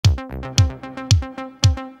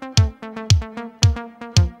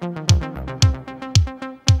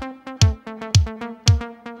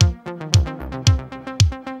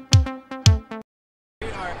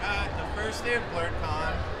first day of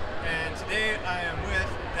Blerdcon, and today I am with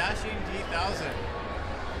Dashinghazard.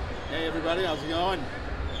 Hey everybody, how's it going?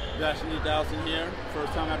 Dashinghazard here,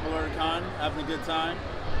 first time at Blerdcon, having a good time.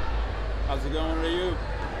 How's it going with you?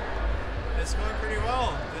 It's going pretty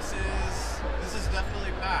well. This is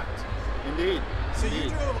definitely packed. Indeed. So Indeed. you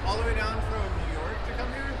drove all the way down from New York to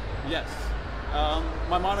come here? Yes.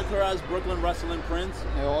 My moniker as Brooklyn Wrestling Prince,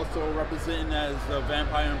 and also representing as the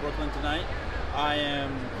Vampire in Brooklyn tonight. I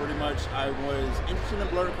was interested in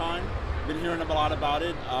Blerdcon, been hearing a lot about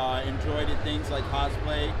it, enjoyed it, things like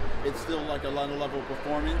cosplay. It's still like a level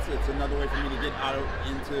performance. It's another way for me to get out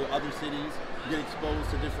into other cities, get exposed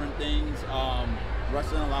to different things.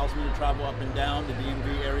 Wrestling allows me to travel up and down. The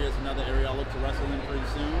DMV area is another area I'll look to wrestle in pretty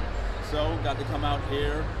soon. So got to come out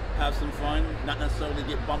here, have some fun, not necessarily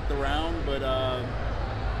get bumped around, but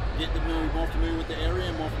get more familiar with the area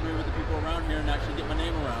and more familiar with the people around here and actually get my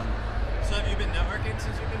name around. So have you been networking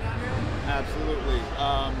since you've been down here? Absolutely.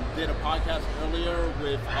 Did a podcast earlier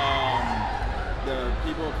with the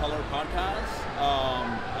People of Color podcast.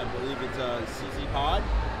 I believe it's CC Pod.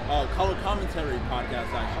 Color Commentary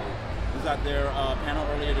podcast, actually. Was at their panel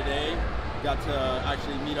earlier today. Got to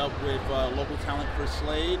actually meet up with local talent Chris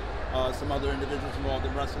Slade, some other individuals involved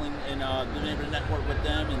in wrestling, and been able to network with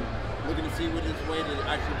them and looking to see what is way to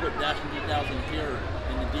actually put Dashinghazard here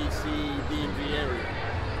in the DC, DMV area.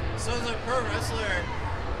 So as a pro wrestler,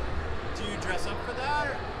 do you dress up for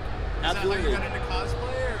that? Absolutely. Is that how you got into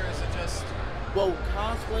cosplay, or is it just... Well,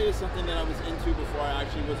 cosplay is something that I was into before I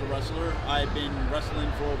actually was a wrestler. I've been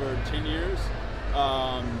wrestling for over 10 years.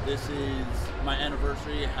 This is my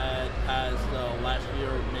anniversary had passed last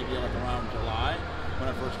year, maybe like around July when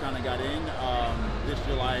I first kind of got in. This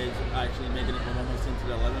July is actually making it almost into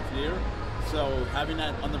the 11th year. So having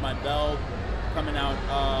that under my belt, coming out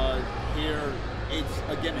here, it's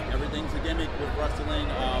a gimmick. Everything's a gimmick with wrestling.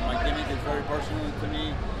 My gimmick is very personal to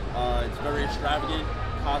me. It's very extravagant.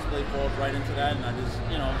 Cosplay falls right into that, and I just,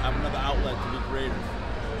 have another outlet to be creative.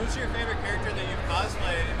 Who's your favorite character that you've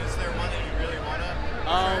cosplayed, and is there one that you really want to?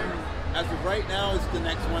 As of right now, it's the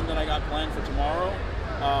next one that I got planned for tomorrow.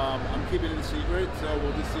 I'm keeping it a secret, so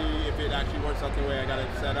we'll just see if it actually works out the way I got it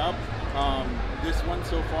set up. This one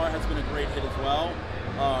so far has been a great hit as well.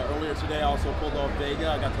 Earlier today, I also pulled off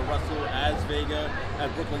Vega. I got to wrestle as Vega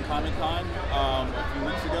at Brooklyn Comic Con a few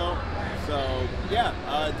weeks ago. So yeah,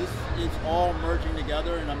 this is all merging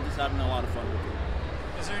together, and I'm just having a lot of fun with it.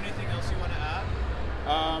 Is there anything else you want to add?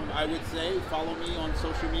 I would say follow me on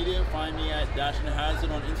social media. Find me at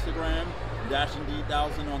Dashinghazard on Instagram,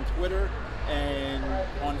 Dashinghazard on Twitter, and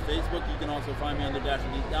on Facebook you can also find me under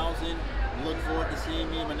Dashinghazard. Look forward to seeing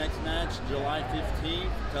me in my next match, July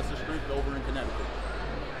 15th, Tesla Street over in Connecticut.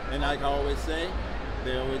 And like I always say,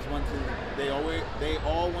 they all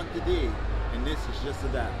want the D, and this is just a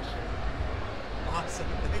dash. Awesome,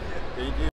 thank you. Thank you.